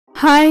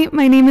Hi,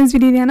 my name is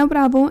Viridiana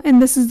Bravo,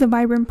 and this is the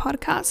Vibrant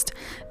Podcast,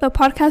 the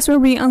podcast where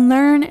we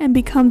unlearn and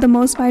become the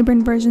most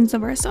vibrant versions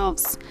of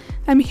ourselves.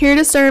 I'm here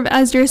to serve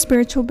as your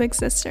spiritual big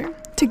sister.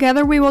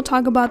 Together, we will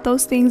talk about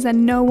those things that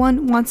no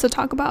one wants to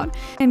talk about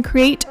and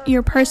create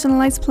your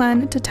personalized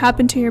plan to tap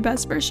into your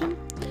best version.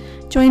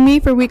 Join me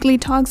for weekly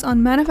talks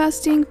on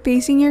manifesting,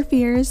 facing your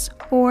fears,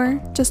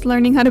 or just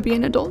learning how to be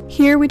an adult.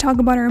 Here, we talk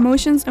about our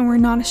emotions and we're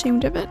not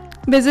ashamed of it.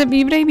 Visit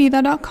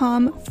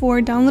vivrevida.com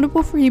for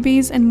downloadable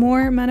freebies and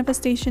more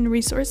manifestation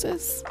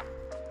resources.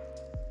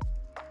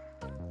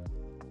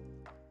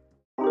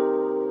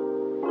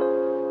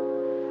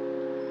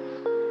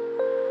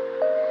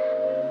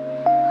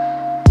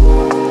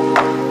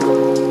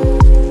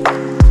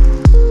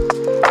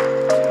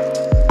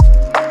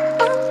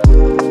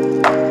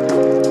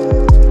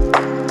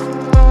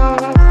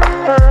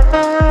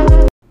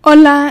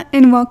 Hola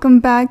and welcome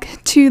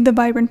back to the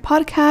Vibrant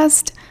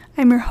Podcast.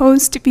 I'm your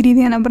host,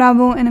 Viridiana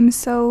Bravo, and I'm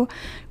so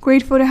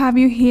grateful to have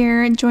you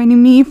here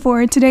joining me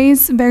for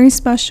today's very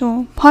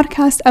special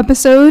podcast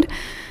episode.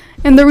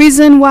 And the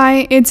reason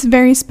why it's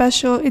very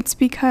special, it's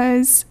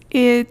because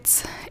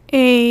it's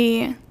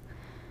a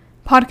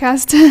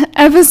podcast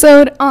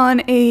episode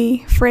on a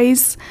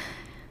phrase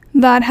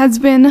that has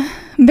been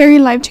very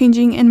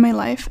life-changing in my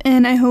life.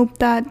 And I hope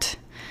that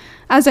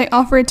as I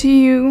offer it to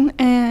you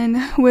and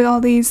with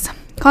all these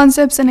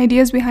concepts and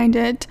ideas behind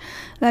it,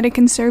 that it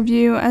can serve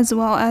you as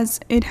well as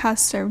it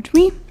has served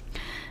me.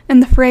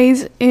 And the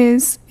phrase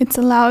is, it's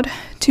allowed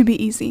to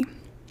be easy.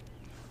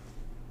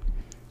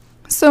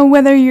 So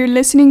whether you're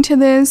listening to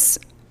this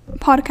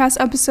podcast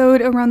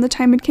episode around the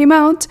time it came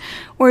out,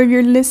 or if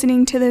you're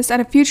listening to this at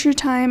a future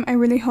time, I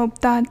really hope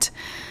that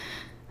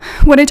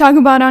what I talk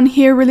about on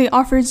here really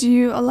offers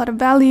you a lot of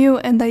value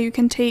and that you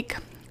can take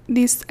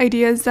these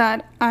ideas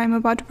that I'm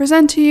about to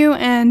present to you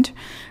and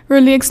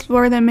really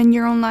explore them in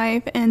your own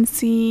life and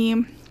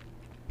see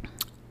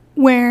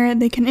where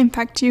they can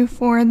impact you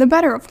for the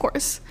better, of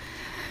course.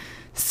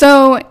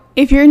 So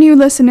if you're a new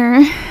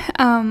listener,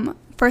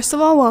 first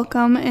of all,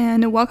 welcome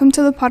and welcome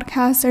to the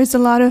podcast. There's a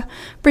lot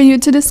for you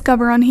to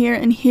discover on here,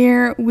 and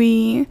here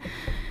on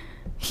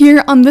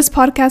this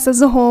podcast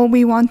as a whole,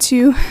 we want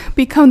to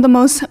become the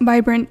most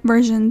vibrant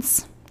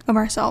versions of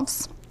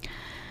ourselves.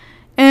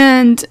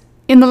 And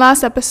in the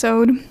last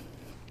episode,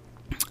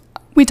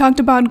 we talked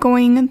about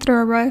going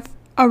through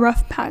a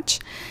rough patch,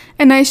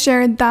 and I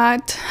shared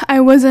that I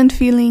wasn't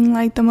feeling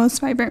like the most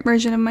vibrant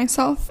version of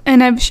myself.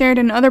 And I've shared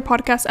in other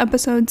podcast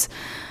episodes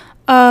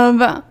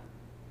of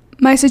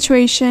my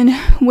situation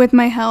with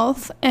my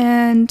health,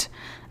 and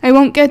I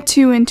won't get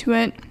too into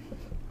it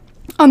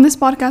on this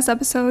podcast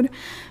episode,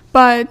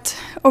 but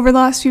over the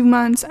last few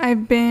months,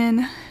 I've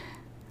been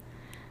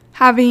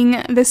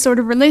having this sort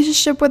of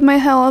relationship with my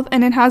health,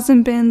 and it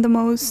hasn't been the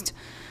most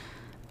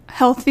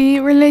healthy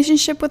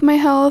relationship with my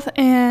health,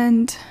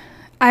 and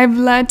I've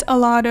let a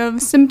lot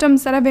of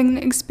symptoms that I've been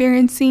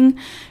experiencing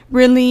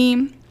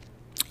really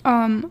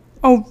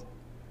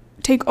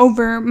take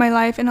over my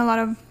life in a lot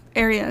of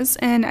areas,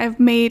 and I've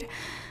made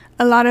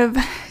a lot of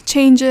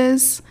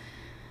changes,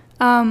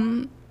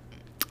 and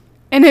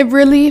I've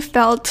really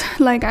felt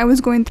like I was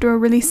going through a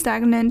really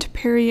stagnant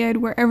period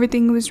where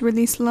everything was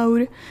really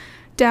slowed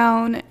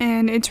down,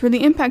 and it's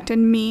really impacted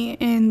me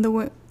in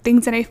the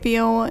things that I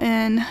feel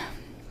and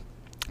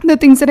the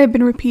things that I've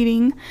been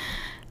repeating,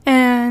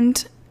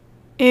 and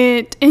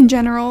it in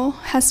general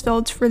has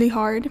felt really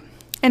hard.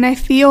 And I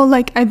feel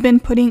like I've been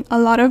putting a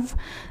lot of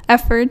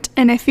effort,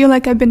 and I feel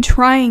like I've been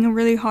trying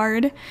really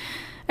hard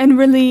and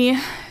really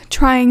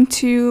trying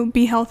to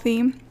be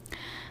healthy,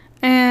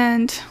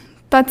 and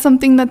that's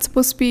something that's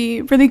supposed to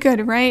be really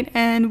good, right?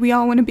 And we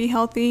all want to be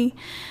healthy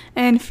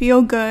and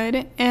feel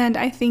good, and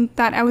I think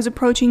that I was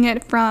approaching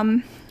it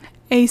from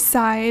a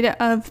side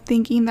of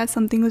thinking that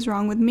something was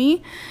wrong with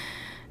me,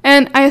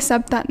 and I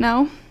accept that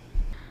now.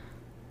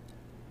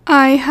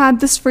 I had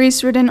this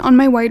phrase written on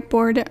my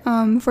whiteboard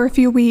for a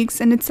few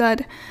weeks, and it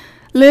said,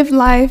 live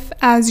life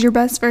as your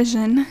best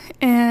version.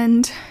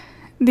 And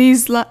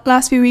these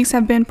last few weeks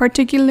have been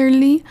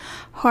particularly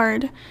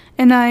hard,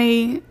 and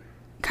I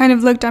kind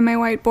of looked at my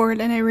whiteboard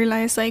and I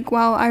realized, like,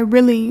 wow, I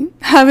really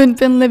haven't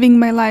been living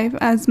my life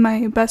as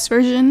my best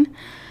version.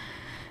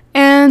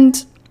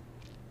 And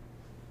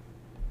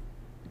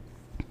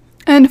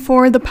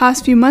for the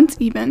past few months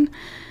even,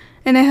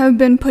 and I have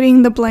been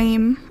putting the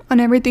blame on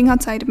everything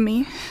outside of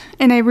me,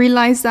 and I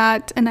realize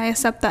that, and I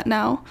accept that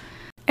now.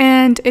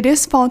 And it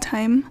is fall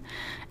time,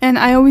 and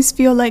I always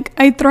feel like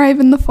I thrive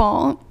in the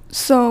fall.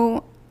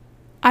 So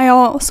I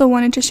also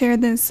wanted to share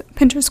this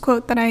Pinterest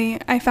quote that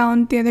I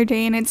found the other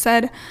day, and it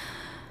said,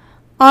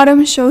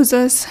 autumn shows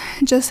us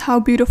just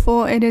how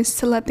beautiful it is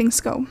to let things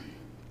go.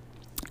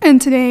 And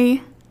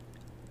today,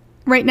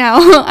 right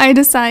now, I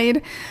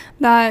decide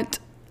that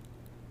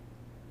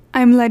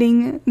I'm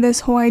letting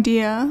this whole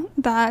idea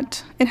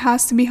that it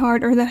has to be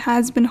hard, or that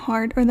has been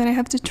hard, or that I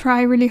have to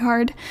try really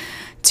hard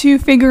to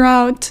figure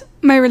out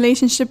my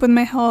relationship with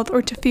my health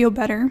or to feel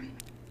better,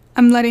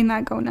 I'm letting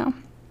that go now.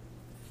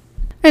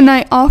 And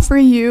I offer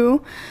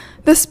you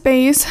the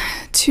space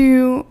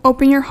to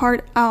open your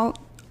heart out,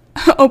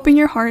 open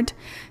your heart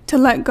to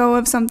let go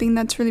of something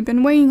that's really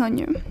been weighing on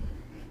you.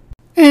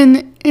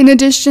 And in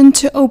addition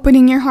to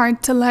opening your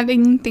heart to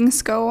letting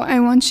things go, I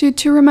want you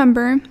to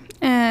remember,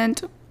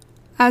 and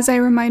as I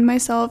remind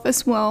myself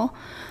as well,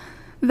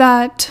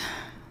 that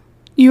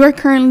you are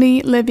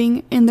currently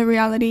living in the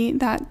reality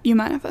that you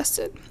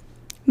manifested.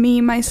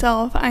 Me,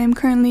 myself, I am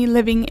currently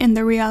living in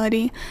the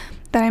reality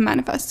that I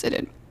manifested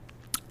it.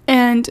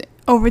 And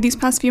over these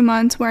past few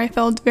months where I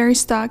felt very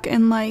stuck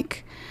and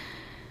like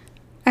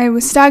I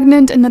was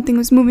stagnant and nothing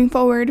was moving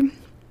forward,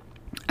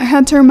 I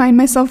had to remind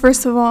myself,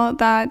 first of all,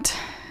 that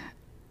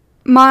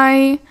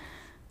my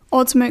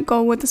ultimate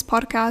goal with this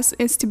podcast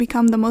is to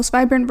become the most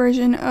vibrant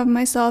version of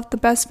myself, the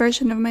best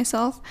version of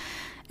myself.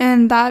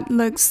 And that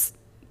looks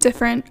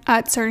different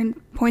at certain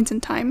points in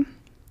time.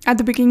 At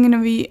the beginning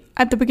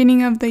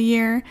of the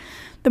year,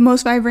 the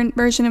most vibrant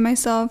version of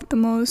myself,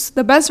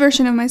 the best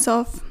version of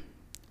myself,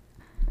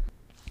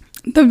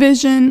 the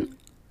vision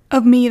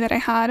of me that I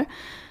had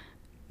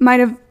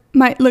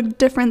might look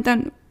different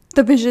than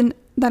the vision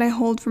that I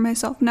hold for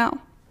myself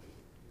now.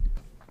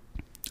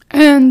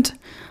 And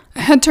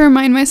I had to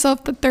remind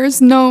myself that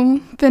there's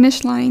no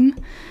finish line.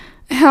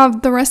 I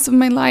have the rest of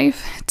my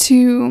life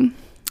to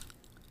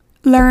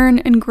learn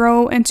and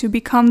grow and to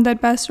become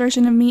that best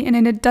version of me,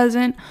 and it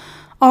doesn't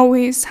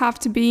always have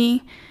to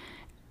be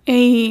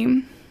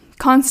a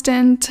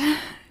constant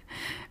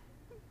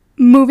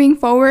moving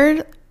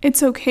forward.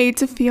 It's okay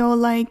to feel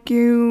like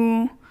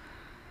you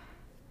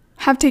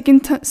have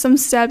taken some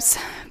steps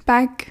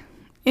back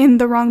in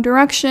the wrong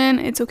direction.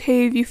 It's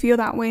okay if you feel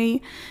that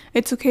way.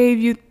 It's okay if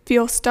you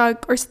feel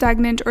stuck or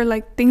stagnant or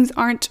like things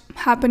aren't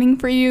happening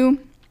for you.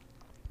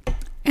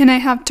 And I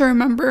have to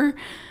remember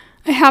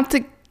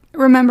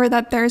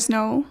that there's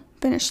no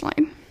finish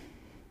line.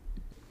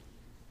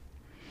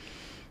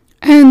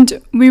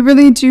 And we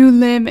really do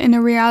live in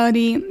a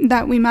reality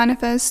that we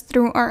manifest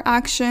through our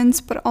actions,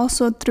 but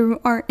also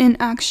through our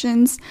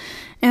inactions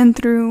and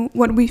through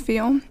what we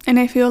feel. And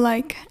I feel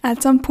like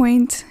at some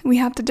point we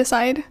have to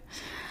decide.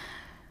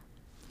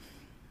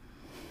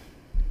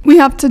 We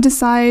have to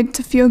decide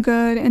to feel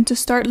good and to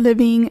start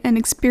living and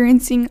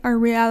experiencing our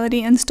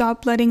reality and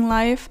stop letting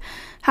life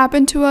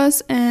happen to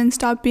us and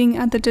stop being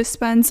at the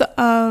dispense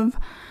of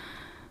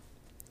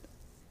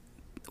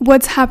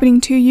what's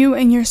happening to you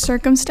and your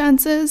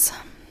circumstances,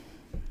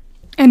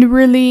 and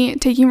really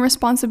taking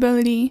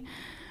responsibility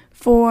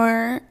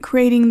for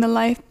creating the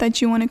life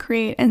that you want to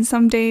create. And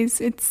some days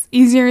it's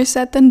easier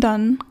said than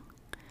done.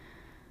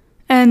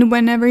 And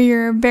whenever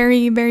you're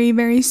very, very,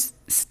 very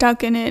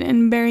stuck in it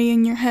and very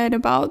in your head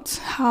about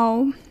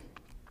how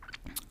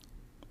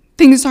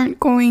things aren't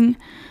going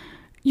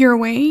your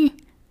way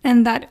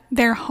and that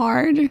they're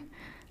hard,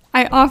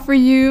 I offer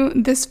you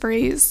this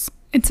phrase: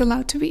 it's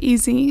allowed to be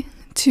easy,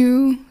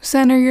 to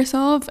center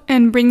yourself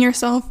and bring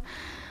yourself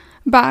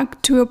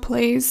back to a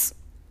place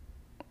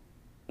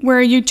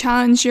where you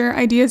challenge your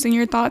ideas and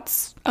your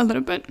thoughts a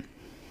little bit.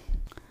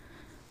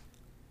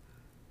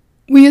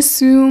 We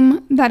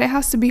assume that it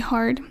has to be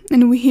hard,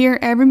 and we hear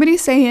everybody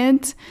say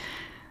it.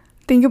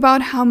 Think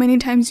about how many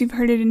times you've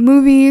heard it in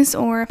movies,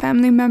 or a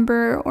family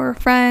member, or a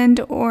friend,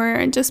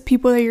 or just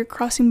people that you're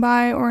crossing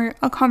by, or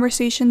a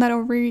conversation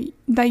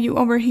that you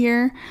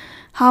overhear.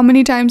 How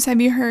many times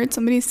have you heard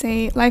somebody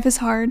say, life is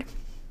hard?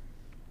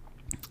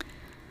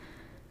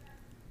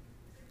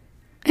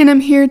 And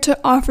I'm here to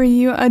offer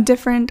you a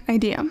different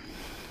idea.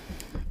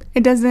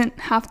 It doesn't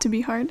have to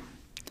be hard.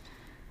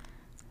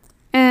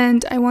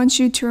 And I want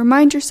you to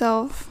remind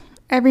yourself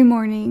every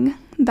morning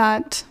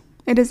that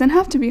it doesn't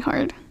have to be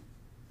hard.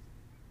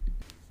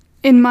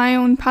 In my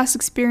own past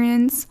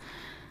experience,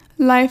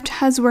 life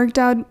has worked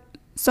out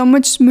so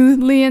much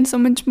smoothly and so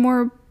much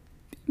more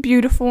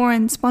beautiful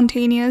and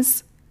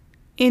spontaneous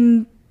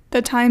in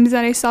the times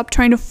that I stopped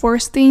trying to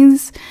force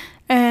things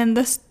and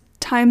the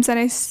times that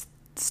I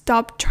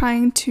stopped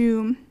trying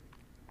to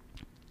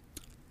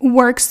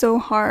work so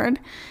hard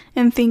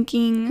and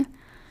thinking.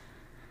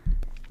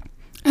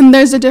 And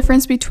there's a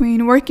difference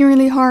between working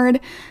really hard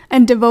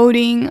and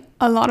devoting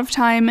a lot of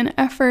time and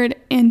effort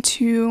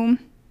into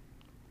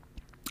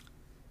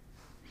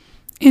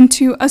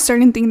a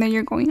certain thing that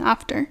you're going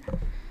after.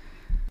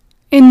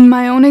 In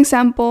my own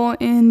example,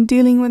 in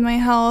dealing with my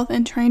health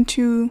and trying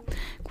to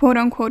quote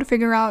unquote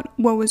figure out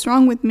what was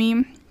wrong with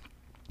me,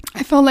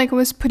 I felt like I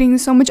was putting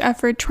so much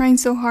effort, trying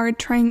so hard,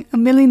 trying a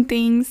million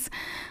things,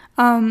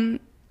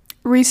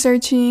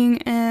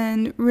 researching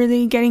and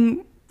really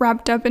getting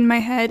wrapped up in my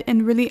head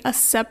and really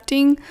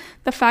accepting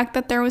the fact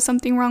that there was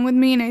something wrong with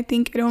me. And I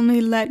think it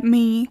only led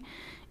me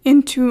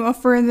into a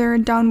further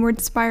downward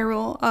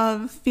spiral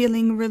of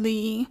feeling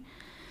really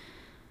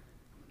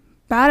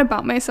bad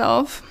about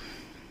myself.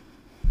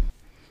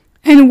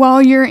 And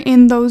while you're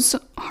in those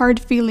hard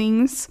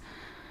feelings,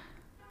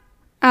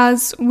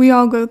 as we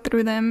all go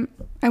through them,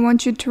 I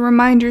want you to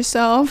remind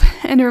yourself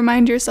and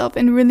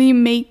really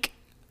make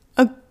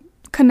a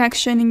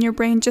connection in your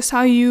brain, just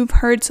how you've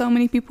heard so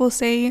many people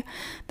say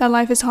that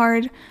life is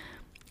hard.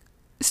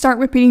 start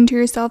repeating to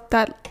yourself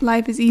that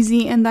life is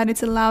easy and that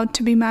it's allowed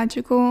to be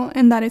magical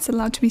and that it's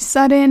allowed to be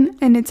sudden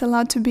and it's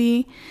allowed to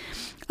be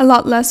a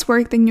lot less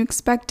work than you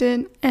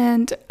expected.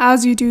 And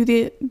as you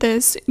do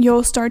this,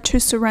 you'll start to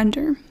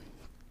surrender.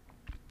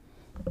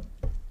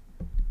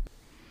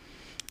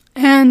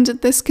 And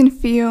this can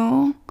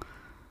feel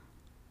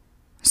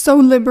so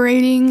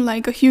liberating,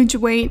 like a huge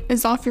weight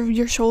is off of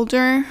your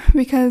shoulder,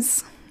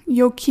 because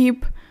you'll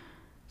keep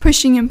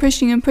pushing and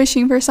pushing and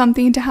pushing for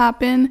something to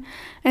happen.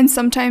 And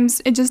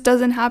sometimes it just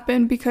doesn't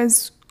happen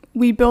because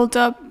we build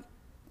up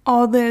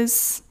all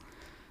this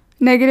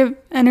negative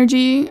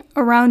energy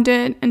around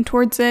it and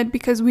towards it,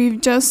 because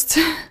we've just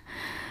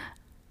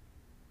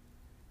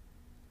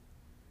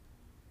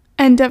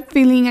end up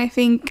feeling, I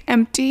think,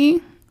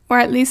 empty. Or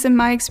at least in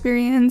my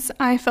experience,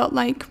 I felt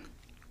like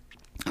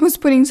I was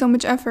putting so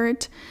much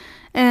effort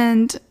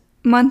and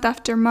month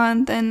after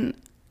month and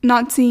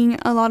not seeing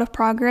a lot of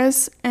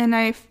progress. And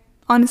I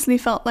honestly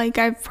felt like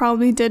I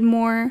probably did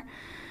more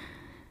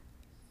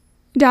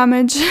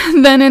damage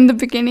than in the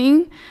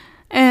beginning.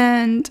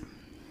 And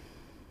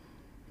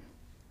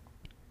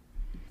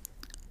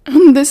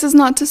this is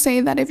not to say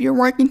that if you're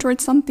working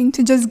towards something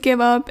to just give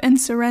up and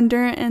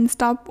surrender and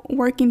stop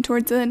working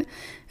towards it.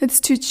 It's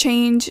to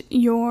change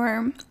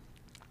your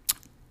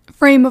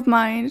frame of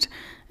mind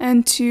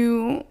and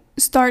to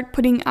start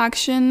putting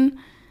action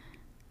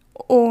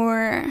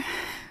or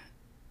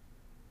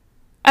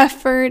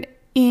effort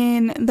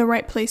in the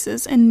right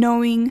places and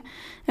knowing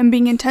and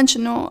being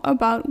intentional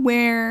about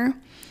where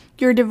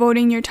you're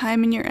devoting your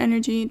time and your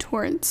energy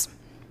towards.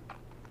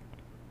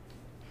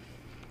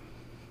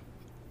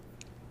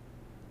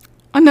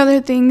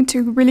 Another thing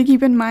to really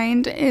keep in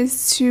mind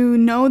is to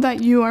know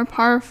that you are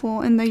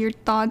powerful and that your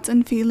thoughts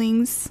and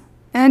feelings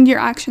and your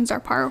actions are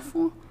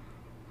powerful.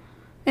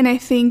 And I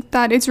think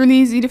that it's really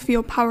easy to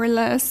feel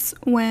powerless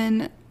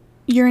when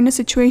you're in a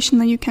situation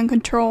that you can't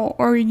control,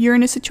 or you're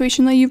in a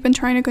situation that you've been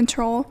trying to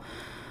control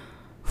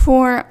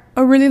for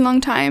a really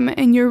long time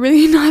and you're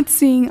really not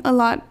seeing a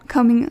lot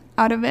coming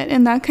out of it.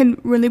 And that can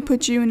really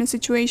put you in a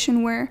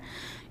situation where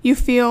you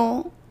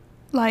feel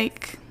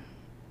like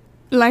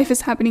life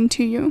is happening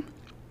to you.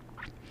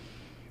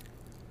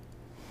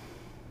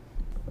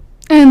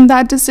 And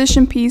that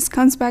decision piece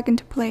comes back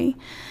into play.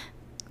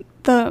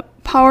 The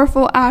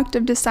powerful act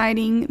of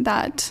deciding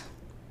that,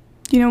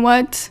 you know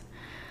what,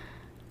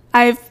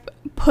 I've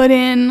put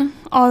in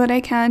all that I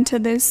can to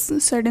this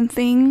certain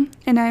thing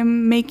and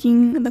I'm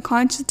making the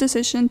conscious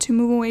decision to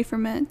move away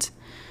from it,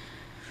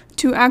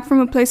 to act from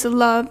a place of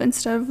love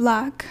instead of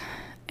lack,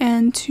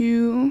 and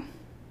to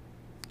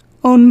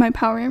own my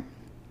power.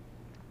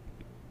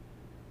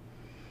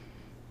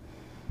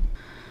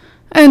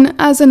 And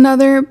as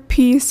another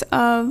piece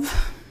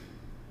of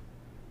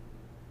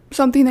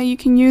something that you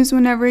can use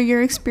whenever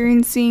you're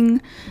experiencing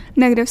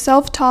negative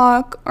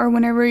self-talk, or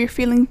whenever you're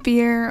feeling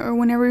fear, or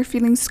whenever you're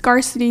feeling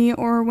scarcity,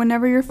 or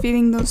whenever you're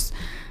feeling those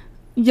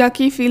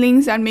yucky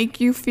feelings that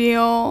make you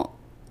feel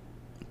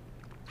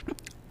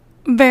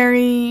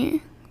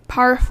very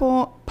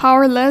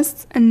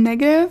powerless and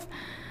negative,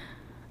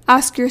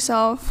 ask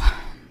yourself,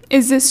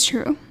 is this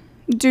true?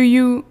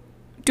 Do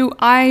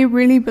I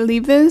really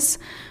believe this?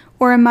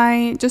 Or am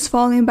I just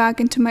falling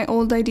back into my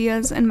old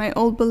ideas and my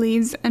old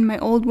beliefs and my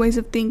old ways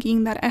of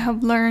thinking that I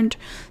have learned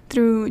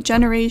through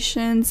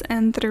generations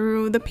and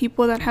through the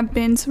people that have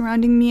been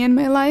surrounding me in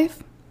my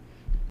life?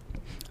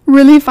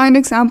 Really find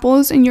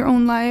examples in your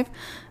own life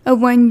of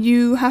when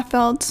you have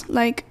felt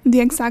like the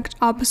exact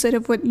opposite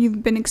of what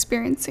you've been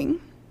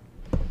experiencing.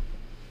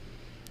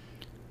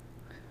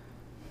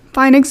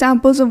 Find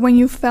examples of when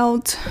you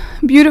felt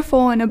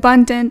beautiful and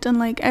abundant and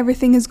like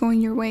everything is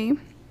going your way.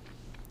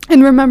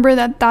 And remember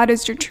that that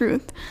is your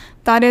truth.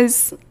 That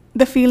is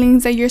the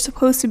feelings that you're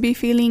supposed to be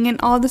feeling, and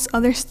all this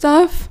other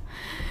stuff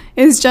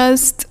is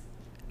just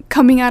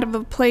coming out of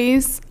a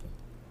place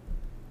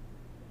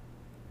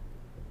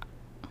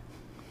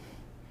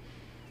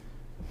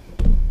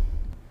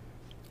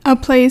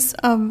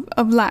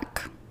of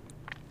lack.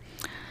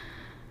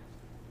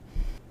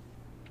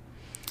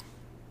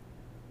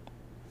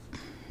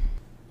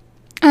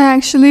 I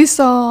actually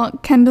saw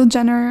Kendall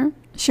Jenner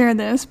share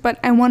this, but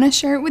I want to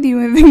share it with you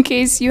in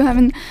case you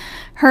haven't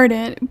heard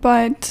it.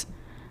 But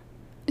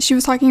she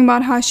was talking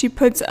about how she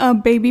puts a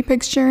baby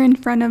picture in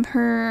front of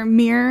her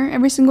mirror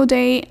every single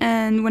day,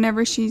 and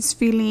whenever she's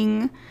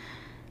feeling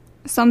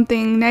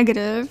something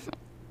negative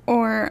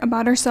or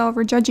about herself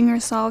or judging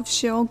herself,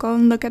 she'll go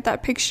and look at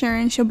that picture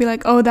and she'll be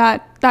like, oh,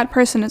 that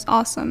person is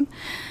awesome.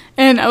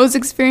 And I was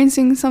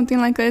experiencing something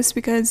like this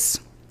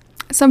because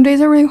some days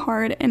are really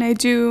hard, and I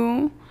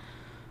do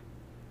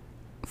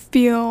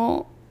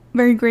feel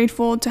very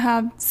grateful to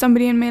have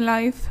somebody in my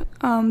life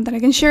that I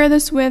can share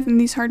this with in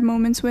these hard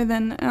moments with.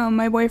 And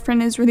my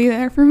boyfriend is really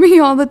there for me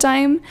all the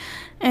time,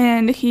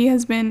 and he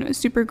has been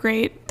super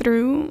great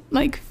through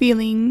like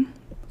feeling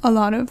a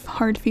lot of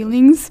hard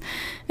feelings.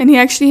 And he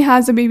actually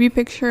has a baby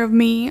picture of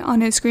me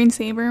on his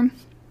screensaver,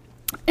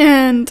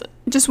 and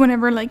just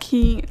whenever like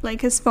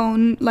his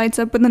phone lights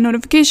up with a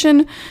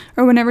notification,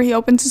 or whenever he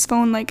opens his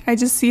phone, like I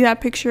just see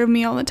that picture of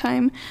me all the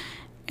time,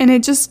 and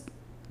it just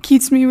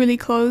keeps me really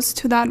close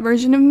to that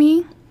version of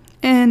me.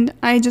 And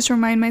I just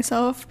remind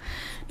myself,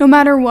 no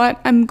matter what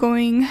I'm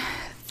going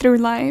through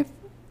life,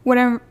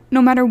 no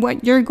matter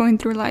what you're going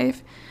through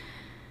life,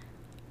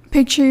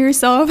 picture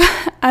yourself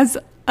as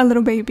a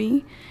little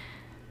baby.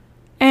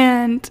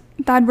 And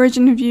that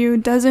version of you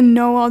doesn't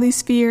know all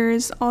these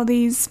fears, all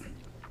these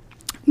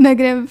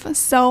negative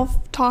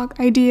self-talk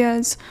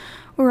ideas,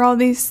 or all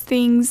these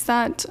things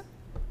that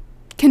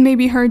can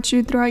maybe hurt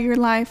you throughout your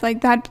life.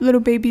 Like, that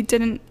little baby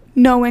didn't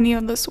know any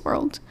of this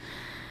world.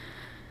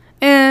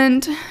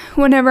 And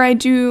whenever I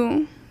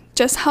do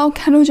just how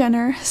Kendall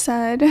Jenner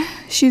said,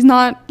 she's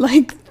not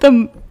like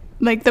the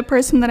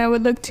person that I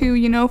would look to,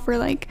 you know, for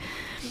like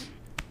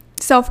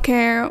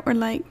self-care, or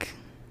like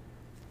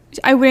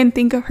I wouldn't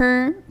think of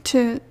her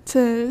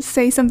to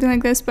say something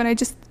like this, but I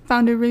just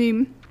found it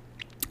really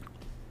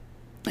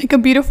like a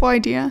beautiful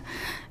idea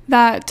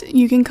that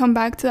you can come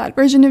back to that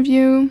version of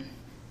you.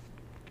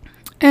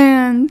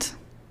 And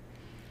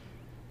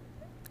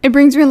it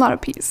brings me a lot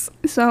of peace.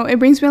 So it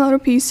brings me a lot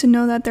of peace to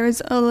know that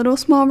there's a little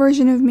small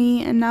version of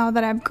me, and now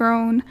that I've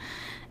grown,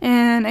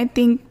 and I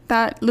think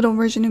that little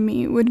version of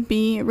me would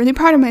be really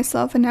proud of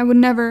myself, and I would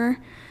never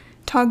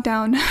talk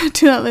down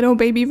to that little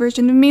baby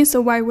version of me.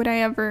 So why would I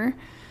ever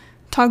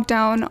talk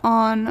down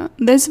on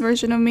this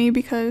version of me?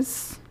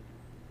 Because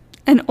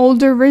an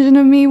older version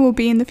of me will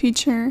be in the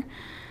future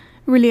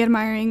really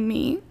admiring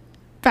me.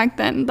 Back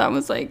then, that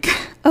was like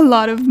a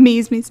lot of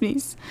me's.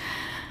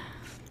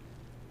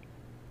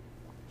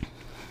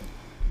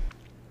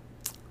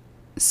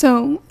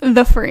 So,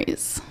 the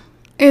phrase,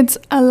 it's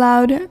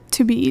allowed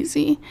to be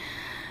easy.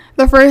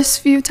 The first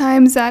few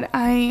times that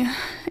I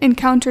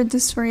encountered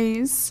this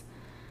phrase,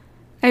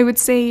 I would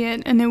say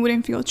it and it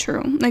wouldn't feel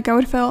true. Like, I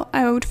would feel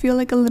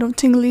like a little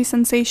tingly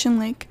sensation,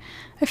 like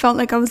I felt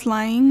like I was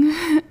lying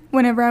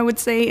whenever I would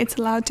say it's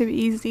allowed to be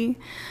easy.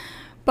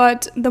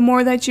 But the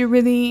more that you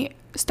really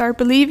start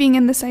believing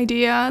in this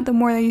idea, the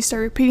more that you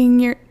start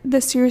repeating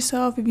this to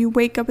yourself. If you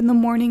wake up in the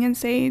morning and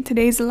say,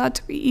 today's allowed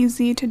to be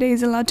easy,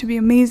 today's allowed to be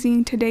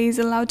amazing, today's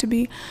allowed to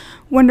be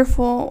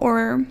wonderful,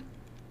 or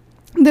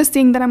this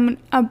thing that I'm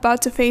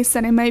about to face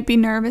that I might be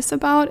nervous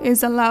about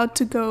is allowed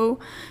to go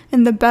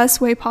in the best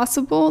way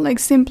possible. Like,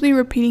 simply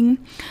repeating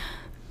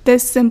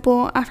this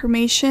simple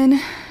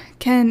affirmation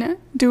can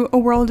do a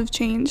world of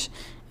change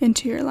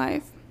into your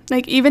life.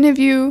 Like, even if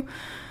you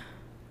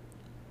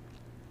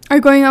are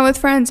going out with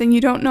friends and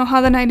you don't know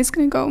how the night is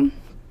going to go,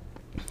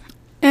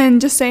 and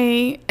just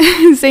saying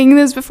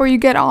this before you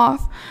get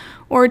off,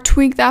 or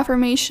tweak the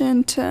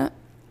affirmation to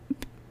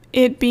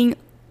it being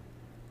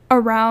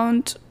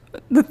around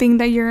the thing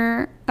that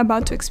you're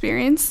about to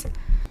experience,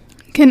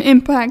 can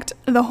impact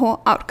the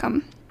whole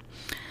outcome.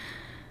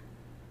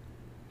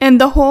 And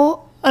the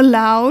whole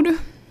allowed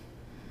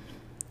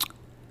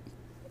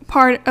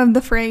part of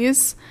the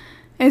phrase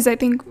is, I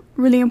think,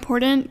 really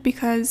important,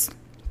 because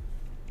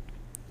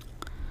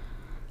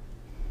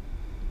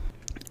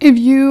if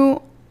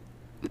you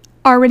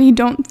already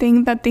don't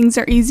think that things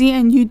are easy,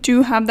 and you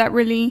do have that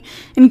really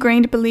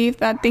ingrained belief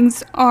that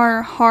things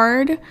are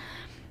hard,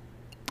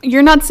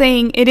 you're not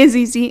saying it is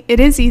easy, it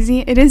is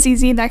easy, it is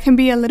easy. That can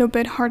be a little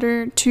bit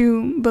harder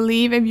to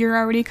believe if you're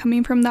already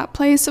coming from that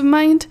place of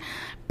mind.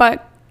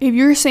 But if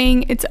you're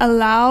saying it's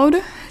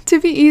allowed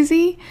to be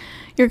easy,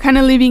 you're kind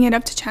of leaving it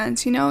up to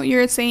chance, you know?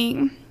 You're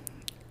saying,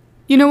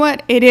 you know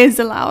what, it is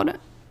allowed.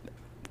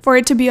 For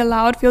it to be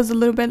allowed feels a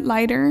little bit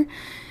lighter.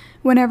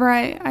 Whenever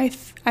I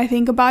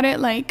think about it,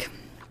 like,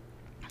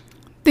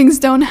 things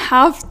don't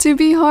have to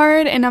be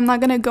hard, and I'm not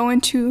going to go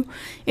into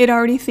it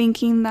already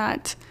thinking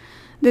that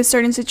this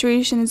certain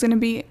situation is going to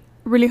be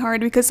really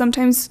hard, because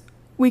sometimes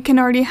we can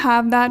already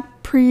have that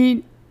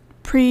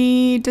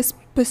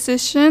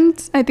predisposition,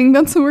 I think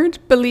that's the word,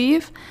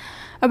 belief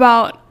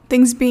about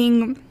things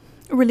being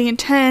really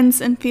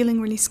intense and feeling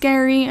really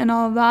scary and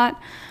all of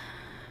that.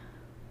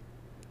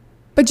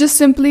 But just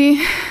simply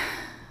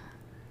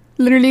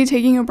literally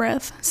taking a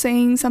breath,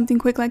 saying something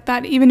quick like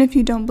that, even if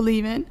you don't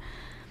believe it,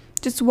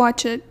 just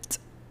watch it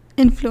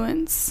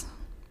influence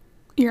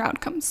your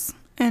outcomes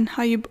and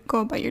how you go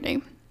about your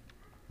day.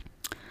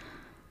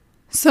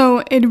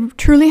 So it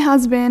truly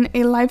has been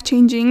a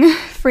life-changing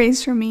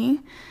phrase for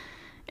me,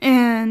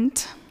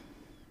 and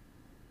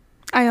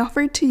I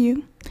offer it to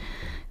you.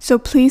 So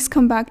please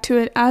come back to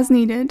it as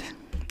needed.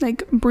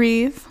 Like,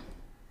 breathe,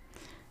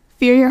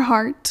 feel your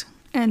heart,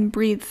 and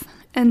breathe,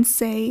 and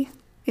say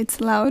it's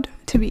allowed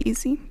to be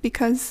easy,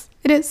 because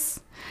it is.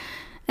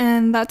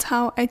 And that's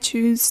how I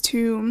choose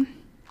to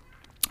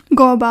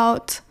go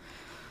about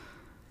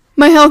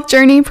my health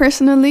journey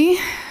personally.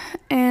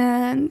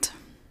 And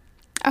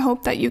I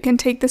hope that you can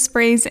take this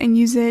phrase and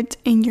use it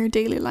in your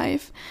daily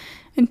life,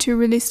 and to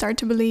really start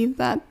to believe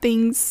that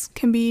things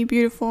can be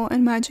beautiful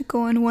and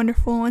magical and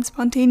wonderful and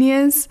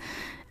spontaneous,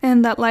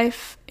 and that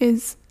life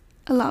is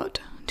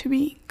allowed to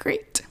be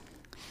great.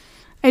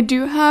 I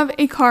do have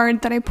a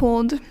card that I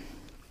pulled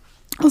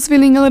I was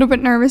feeling a little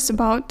bit nervous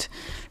about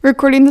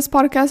recording this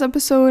podcast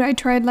episode. I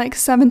tried like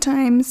 7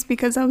 times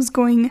because I was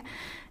going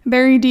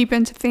very deep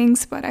into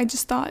things, but I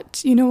just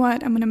thought, you know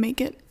what, I'm gonna make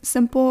it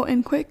simple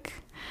and quick.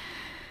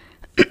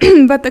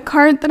 But the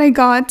card that I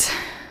got,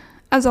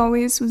 as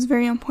always, was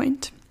very on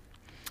point,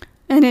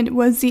 and it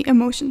was the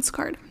emotions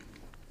card.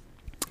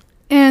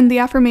 And the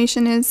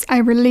affirmation is, I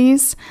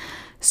release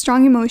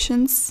strong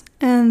emotions,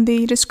 and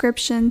the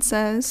description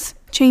says,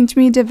 change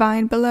me,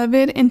 divine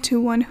beloved,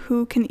 into one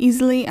who can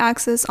easily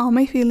access all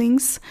my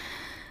feelings.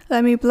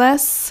 Let me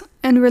bless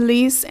and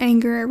release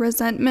anger,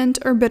 resentment,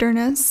 or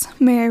bitterness.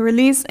 May I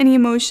release any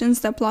emotions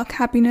that block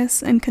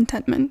happiness and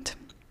contentment.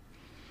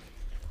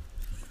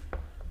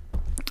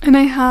 And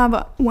I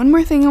have one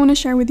more thing I want to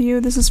share with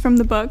you. This is from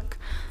the book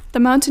The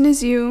Mountain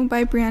Is You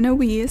by Brianna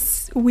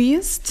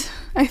Wiest,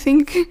 I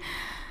think.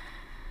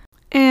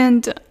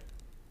 And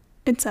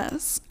it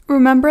says,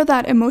 remember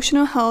that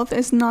emotional health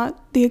is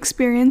not the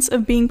experience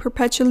of being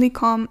perpetually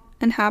calm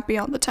and happy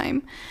all the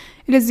time.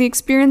 It is the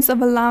experience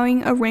of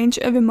allowing a range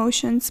of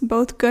emotions,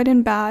 both good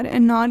and bad,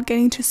 and not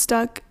getting too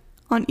stuck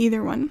on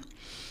either one.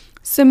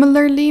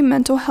 Similarly,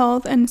 mental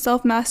health and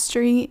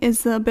self-mastery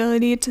is the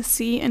ability to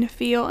see and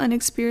feel and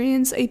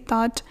experience a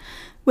thought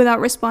without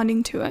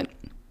responding to it.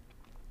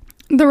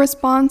 The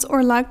response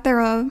or lack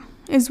thereof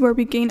is where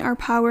we gain our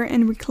power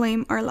and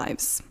reclaim our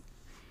lives.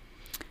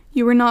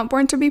 You were not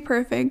born to be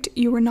perfect.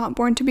 You were not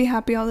born to be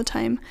happy all the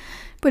time.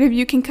 But if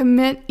you can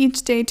commit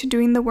each day to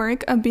doing the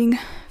work of being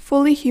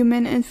fully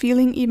human and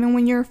feeling even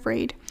when you're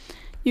afraid,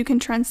 you can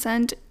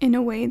transcend in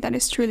a way that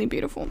is truly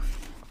beautiful.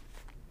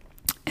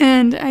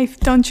 And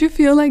don't you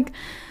feel like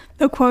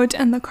the quote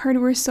and the card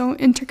were so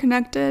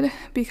interconnected,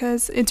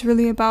 because it's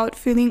really about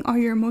feeling all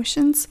your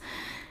emotions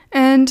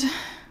and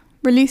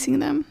releasing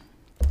them.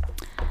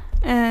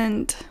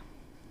 And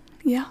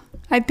yeah,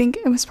 I think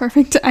it was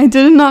perfect. I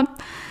didn't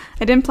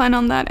plan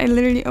on that. I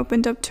literally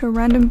opened up to a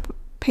random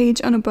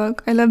page on a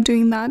book. I love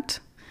doing that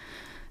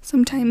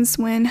sometimes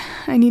when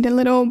I need a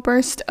little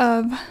burst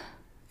of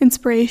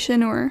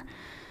inspiration, or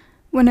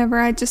whenever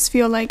I just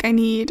feel like I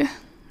need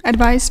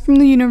advice from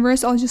the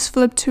universe. I'll just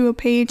flip to a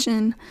page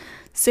and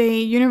say,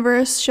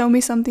 universe, show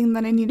me something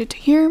that I needed to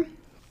hear.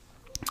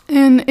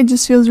 And it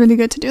just feels really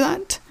good to do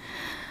that.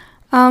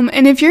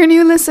 And if you're a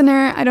new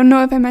listener, I don't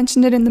know if I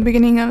mentioned it in the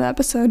beginning of the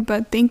episode,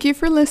 but thank you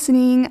for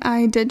listening.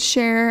 I did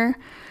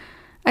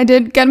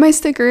get my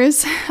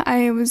stickers.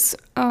 I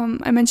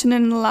mentioned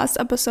in the last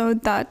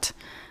episode that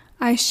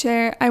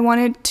I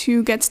wanted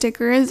to get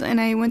stickers, and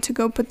I went to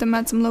go put them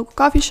at some local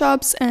coffee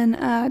shops and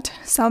at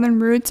Southern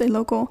Roots, a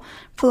local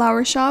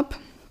flower shop.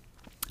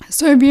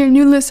 So if you're a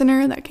new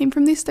listener that came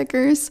from these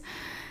stickers,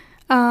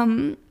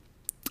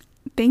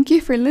 thank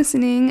you for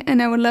listening,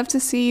 and I would love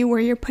to see where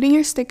you're putting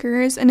your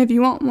stickers. And if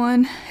you want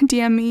one,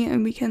 DM me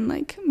and we can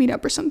meet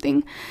up or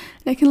something.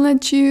 And I can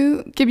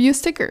give you a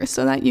sticker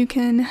so that you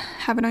can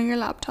have it on your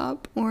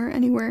laptop or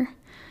anywhere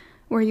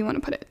where you want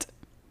to put it.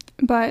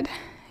 But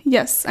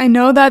yes, I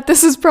know that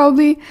this is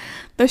probably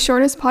the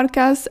shortest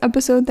podcast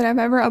episode that I've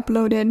ever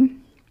uploaded.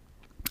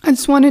 I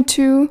just wanted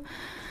to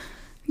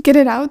get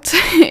it out.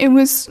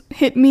 It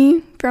hit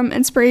me from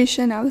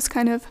inspiration. I was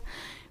kind of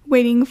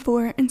waiting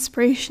for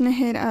inspiration to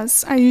hit,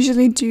 as I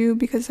usually do,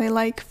 because I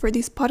like for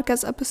these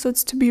podcast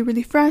episodes to be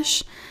really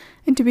fresh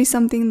and to be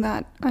something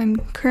that I'm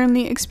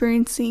currently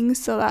experiencing,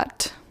 so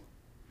that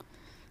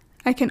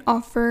I can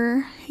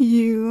offer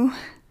you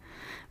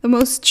the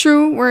most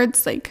true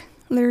words,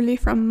 literally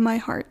from my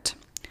heart.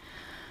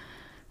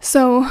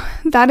 So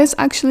that is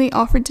actually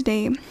all for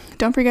today.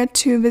 Don't forget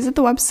to visit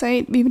the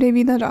website,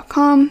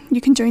 vivedevida.com.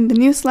 You can join the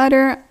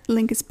newsletter.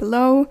 Link is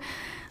below.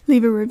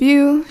 Leave a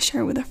review,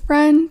 share with a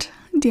friend,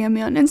 DM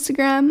me on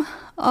Instagram,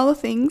 all the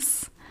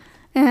things.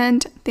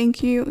 And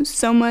thank you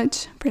so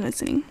much for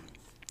listening.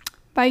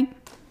 Bye.